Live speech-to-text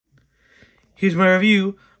Here's my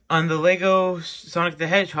review on the Lego Sonic the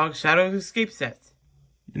Hedgehog Shadow Escape set.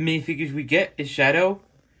 The minifigures we get is Shadow,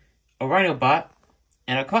 a Rhinobot,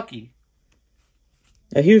 and a Clucky.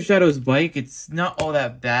 Now here's Shadow's bike. It's not all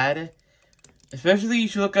that bad. Especially you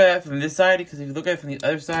should look at it from this side, because if you look at it from the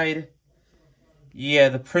other side, yeah,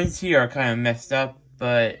 the prints here are kind of messed up,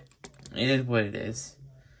 but it is what it is.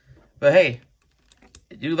 But hey,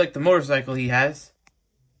 I do like the motorcycle he has.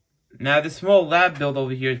 Now this small lab build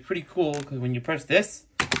over here is pretty cool, because when you press this,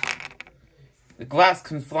 the glass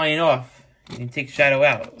comes flying off. You can take Shadow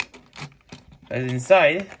out. But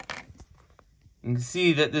inside, you can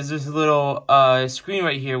see that there's this little screen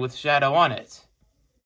right here with Shadow on it.